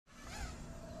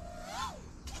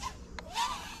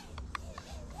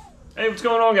Hey, what's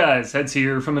going on, guys? Heads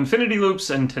here from Infinity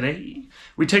Loops, and today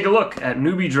we take a look at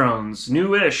NewBeeDrone's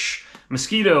new-ish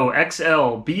Mosquito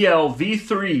XL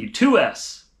BLV3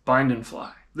 2S Bind and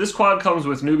Fly. This quad comes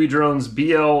with NewBeeDrone's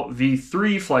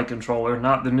BLV3 flight controller,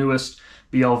 not the newest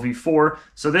BLV4.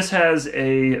 So this has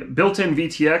a built-in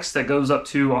VTX that goes up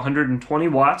to 120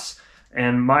 watts,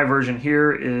 and my version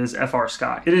here is FR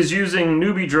Sky. It is using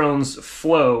NewBeeDrone's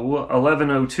Flow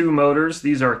 1102 motors.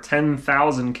 These are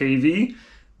 10,000 kV.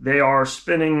 They are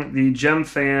spinning the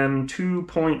GemFan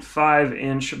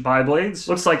 2.5-inch biblades.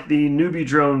 Looks like the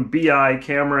NewBeeDrone BI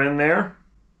camera in there,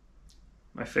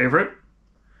 my favorite.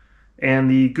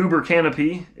 And the Goober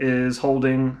canopy is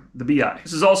holding the BI.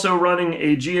 This is also running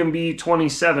a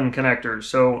GMB27 connector,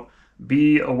 so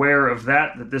be aware of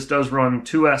that this does run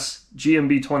 2S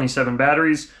GMB27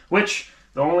 batteries, which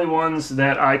the only ones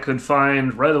that I could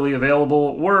find readily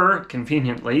available were,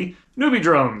 conveniently,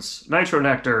 NewBeeDrone's Nitro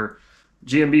Nectar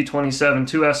GMB27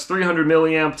 2S 300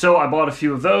 milliamp. So I bought a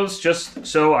few of those just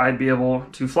so I'd be able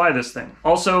to fly this thing.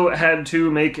 Also had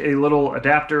to make a little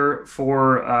adapter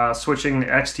for switching the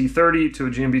XT30 to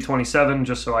a GMB27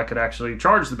 just so I could actually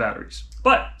charge the batteries.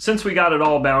 But since we got it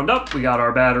all bound up, we got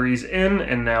our batteries in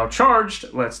and now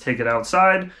charged, let's take it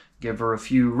outside, give her a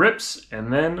few rips,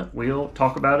 and then we'll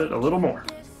talk about it a little more.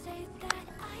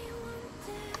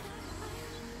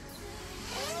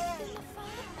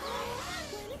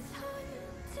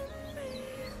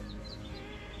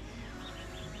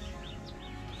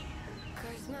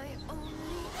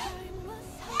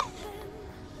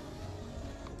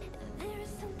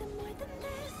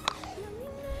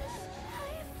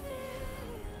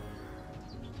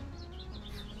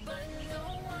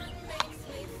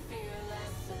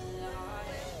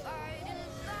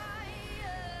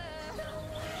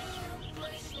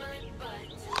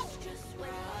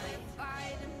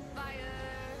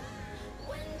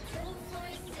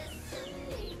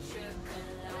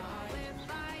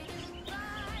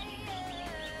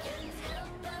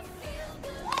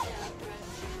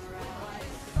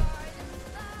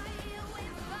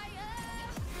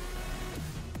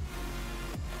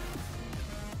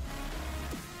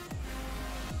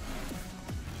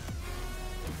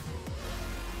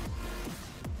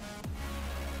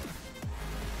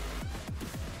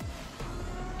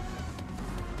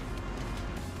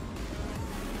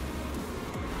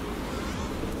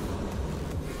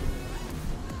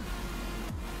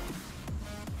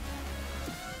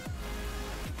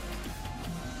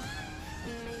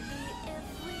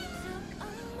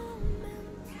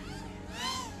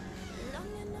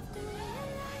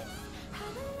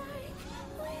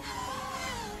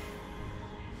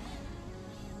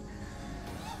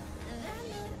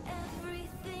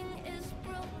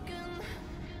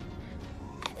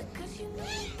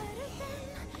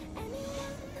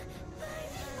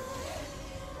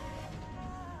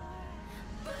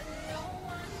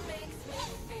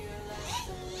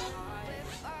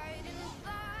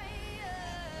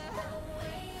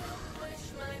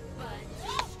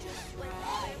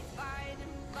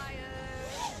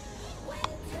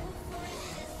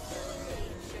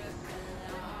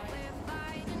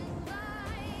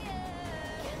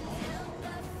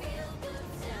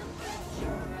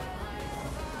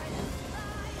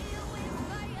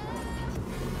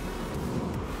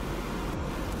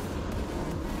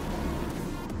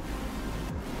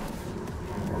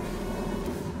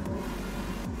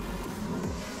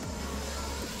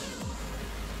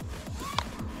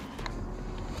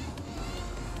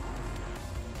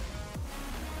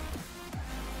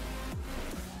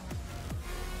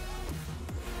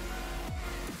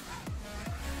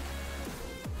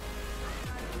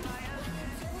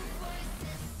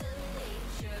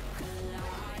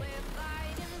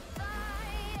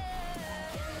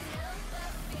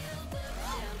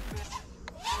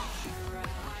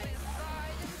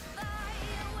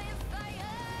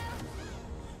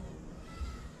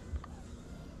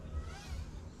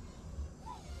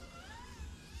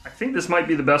 I think this might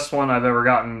be the best one I've ever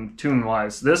gotten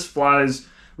tune-wise. This flies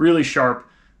really sharp.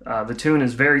 The tune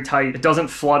is very tight. It doesn't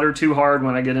flutter too hard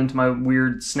when I get into my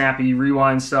weird snappy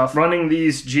rewind stuff. Running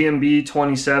these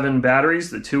GMB27 batteries,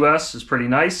 the 2S, is pretty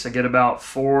nice. I get about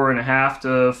 4.5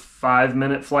 to 5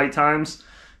 minute flight times,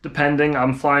 depending.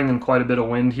 I'm flying in quite a bit of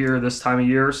wind here this time of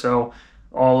year, so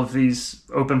all of these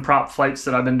open prop flights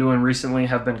that I've been doing recently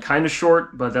have been kind of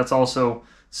short, but that's also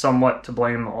somewhat to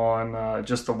blame on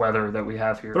just the weather that we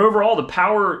have here. But overall, the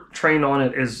power train on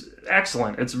it is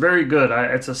excellent. It's very good.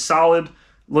 It's a solid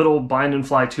little bind and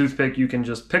fly toothpick you can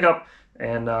just pick up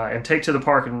and take to the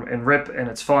park and rip, and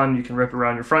it's fun. You can rip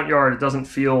around your front yard. It doesn't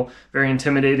feel very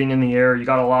intimidating in the air. You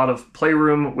got a lot of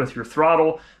playroom with your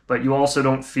throttle, but you also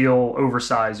don't feel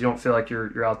oversized. You don't feel like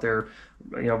you're out there,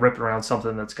 ripping around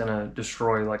something that's going to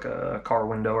destroy like a car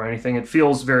window or anything. It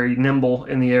feels very nimble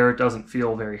in the air. It doesn't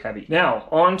feel very heavy. Now,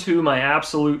 on to my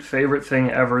absolute favorite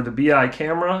thing ever, the BI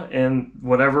camera, and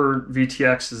whatever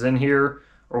VTX is in here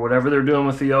or whatever they're doing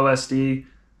with the OSD.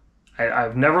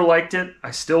 I've never liked it.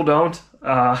 I still don't.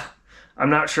 I'm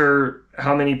not sure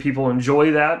how many people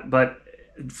enjoy that, but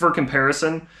for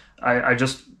comparison, I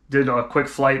just did a quick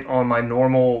flight on my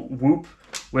normal Whoop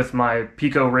with my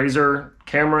Pico Razor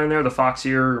camera in there, the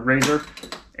Foxier Razor,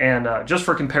 and just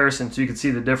for comparison, so you can see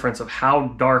the difference of how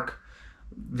dark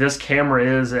this camera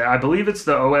is. I believe it's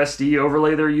the OSD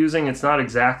overlay they're using. It's not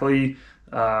exactly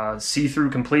see-through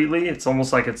completely. It's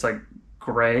almost like it's like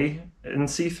gray and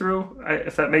see-through,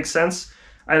 if that makes sense.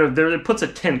 It puts a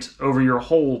tint over your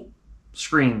whole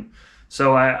screen.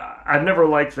 So I've never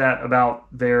liked that about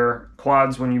their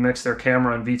quads when you mix their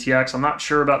camera and VTX. I'm not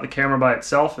sure about the camera by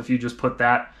itself, if you just put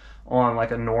that on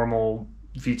like a normal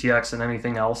VTX and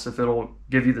anything else, if it'll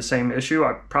give you the same issue.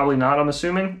 Probably not, I'm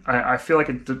assuming. I feel like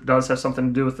it does have something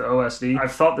to do with the OSD.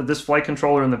 I've thought that this flight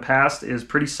controller in the past is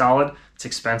pretty solid. It's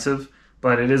expensive,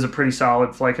 but it is a pretty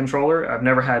solid flight controller. I've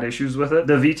never had issues with it.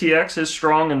 The VTX is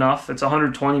strong enough. It's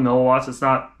 120 milliwatts. It's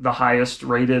not the highest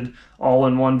rated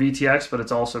all-in-one VTX, but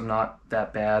it's also not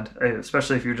that bad,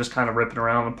 especially if you're just kind of ripping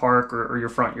around the park or your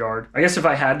front yard. I guess if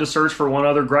I had to search for one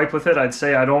other gripe with it, I'd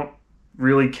say I don't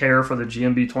really care for the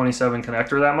GMB27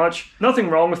 connector that much. Nothing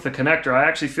wrong with the connector. I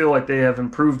actually feel like they have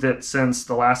improved it since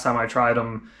the last time I tried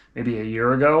them, maybe a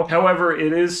year ago. However,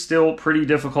 it is still pretty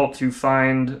difficult to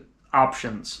find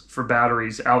options for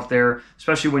batteries out there,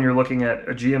 especially when you're looking at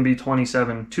a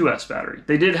GMB27 2S battery.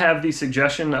 They did have the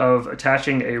suggestion of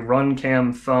attaching a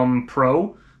RunCam Thumb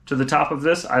Pro to the top of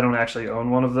this. I don't actually own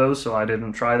one of those, so I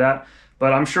didn't try that,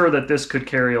 but I'm sure that this could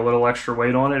carry a little extra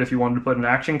weight on it if you wanted to put an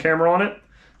action camera on it.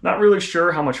 Not really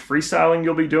sure how much freestyling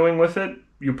you'll be doing with it.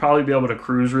 You'll probably be able to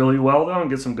cruise really well though and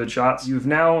get some good shots. You've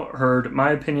now heard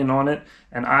my opinion on it,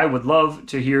 and I would love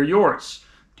to hear yours.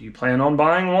 Do you plan on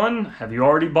buying one? Have you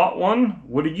already bought one?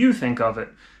 What do you think of it?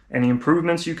 Any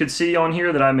improvements you could see on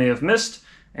here that I may have missed?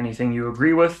 Anything you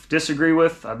agree with, disagree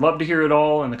with? I'd love to hear it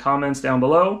all in the comments down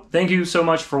below. Thank you so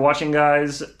much for watching,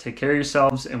 guys. Take care of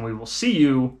yourselves, and we will see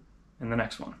you in the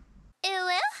next one.